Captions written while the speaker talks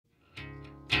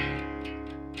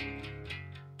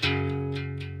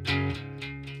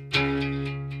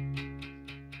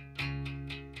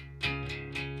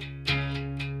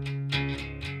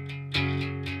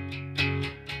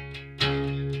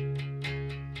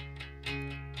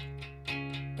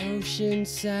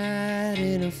Oceanside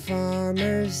in a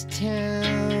farmer's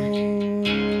town,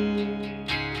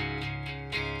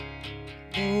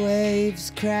 the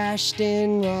waves crashed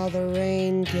in while the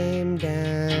rain came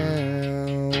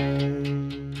down.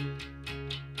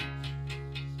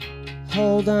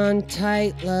 Hold on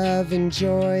tight, love,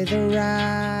 enjoy the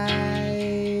ride,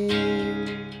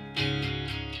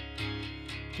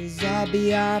 'cause I'll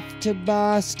be off to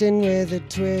Boston with a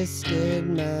twisted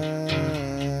mind.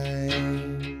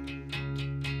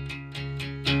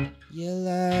 You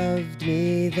loved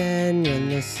me then when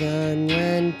the sun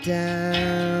went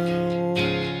down,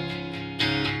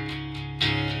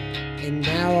 and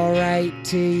now I'll write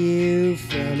to you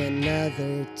from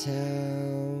another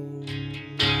town.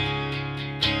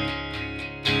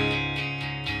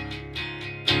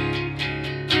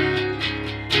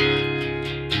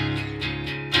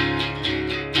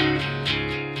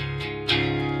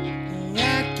 A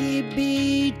rocky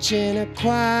beach in a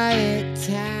quiet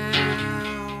town,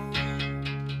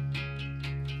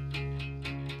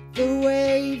 the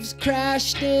waves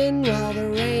crashed in while the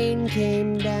rain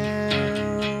came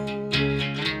down.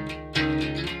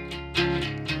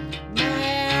 My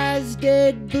eyes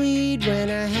did bleed when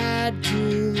I had to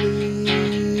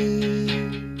leave,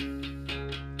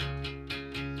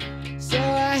 so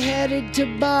I headed to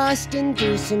Boston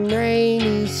through some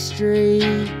rainy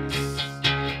streets.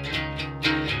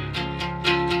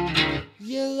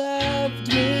 You loved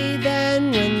me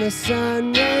then when the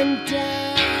sun went down,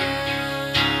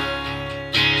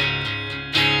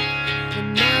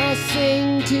 I'll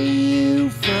sing to you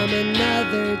from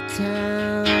another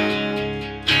town.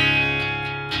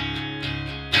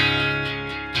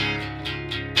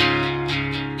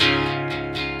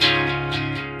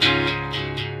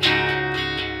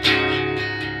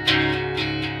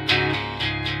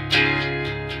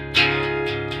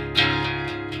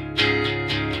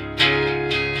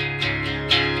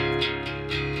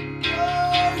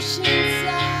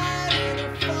 Oceanside in a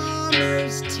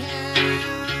farmer's town,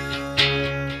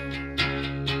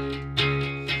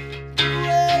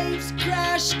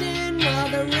 crashed in while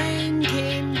the rain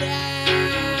came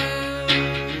down.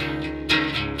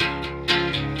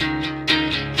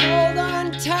 Hold on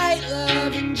tight,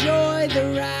 love, enjoy the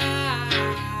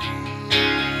ride,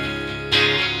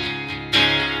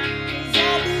 'cause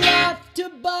I'll be off to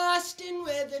Boston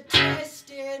with a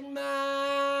twisted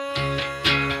mind.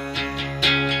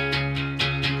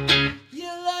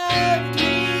 You loved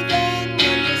me then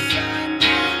when the sun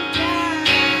went down,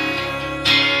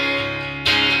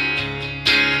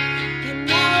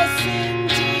 sing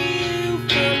to you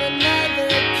from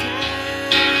another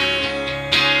town.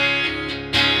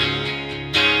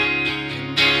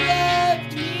 You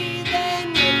loved me then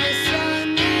when the sun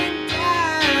went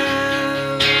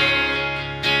down,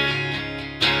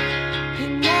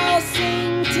 and I'll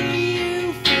sing to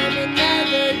you from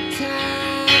another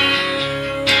town.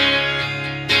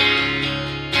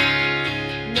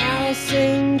 Now I'll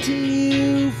sing to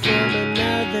you from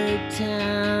another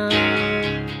town.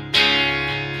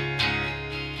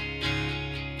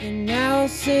 And I'll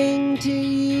sing to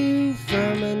you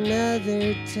from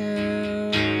another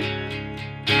town.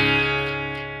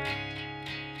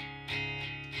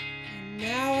 And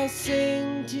now I'll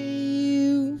sing to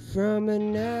you from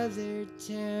another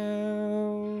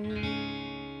town.